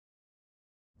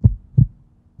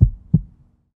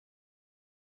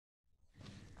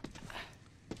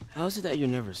How is it that you're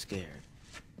never scared?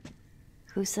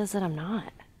 Who says that I'm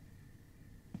not?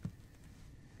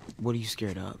 What are you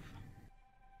scared of?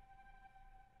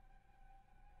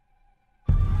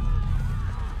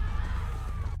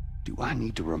 Do I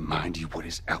need to remind you what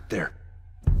is out there?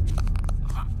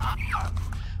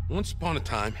 Once upon a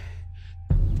time,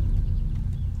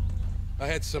 I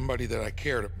had somebody that I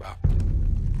cared about.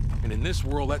 And in this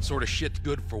world, that sort of shit's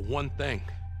good for one thing.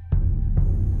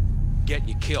 Get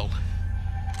you killed.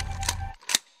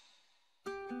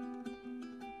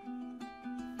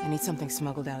 I need something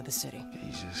smuggled out of the city.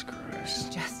 Jesus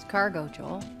Christ. Just cargo,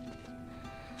 Joel.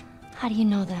 How do you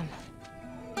know them?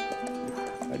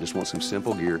 I just want some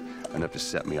simple gear, enough to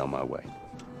set me on my way.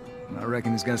 I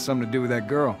reckon it's got something to do with that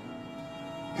girl.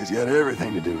 It's got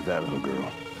everything to do with that little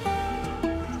girl.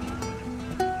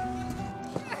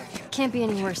 Can't be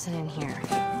any worse than in here.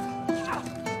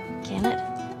 Can it?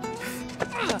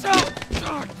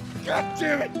 God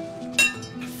damn it!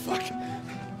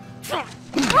 Fuck.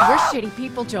 We're shitty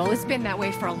people, Joel. It's been that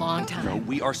way for a long time. No,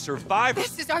 we are survivors.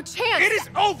 This is our chance! It is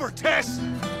over, Tess!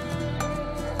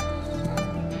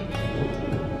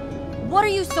 What are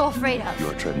you so afraid of? You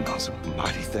are treading on some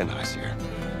mighty thin ice here.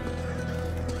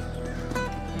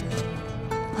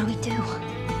 What do we do?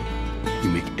 You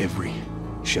make every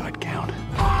shot count.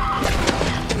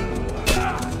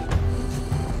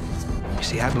 You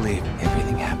see, I believe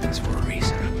everything happens for a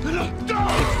reason.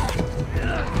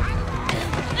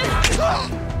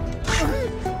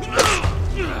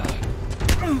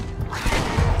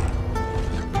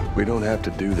 We don't have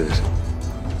to do this.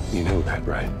 You know that,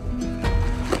 right?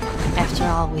 After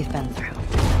all we've been through.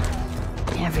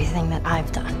 Everything that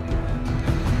I've done.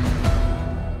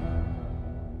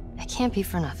 It can't be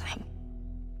for nothing.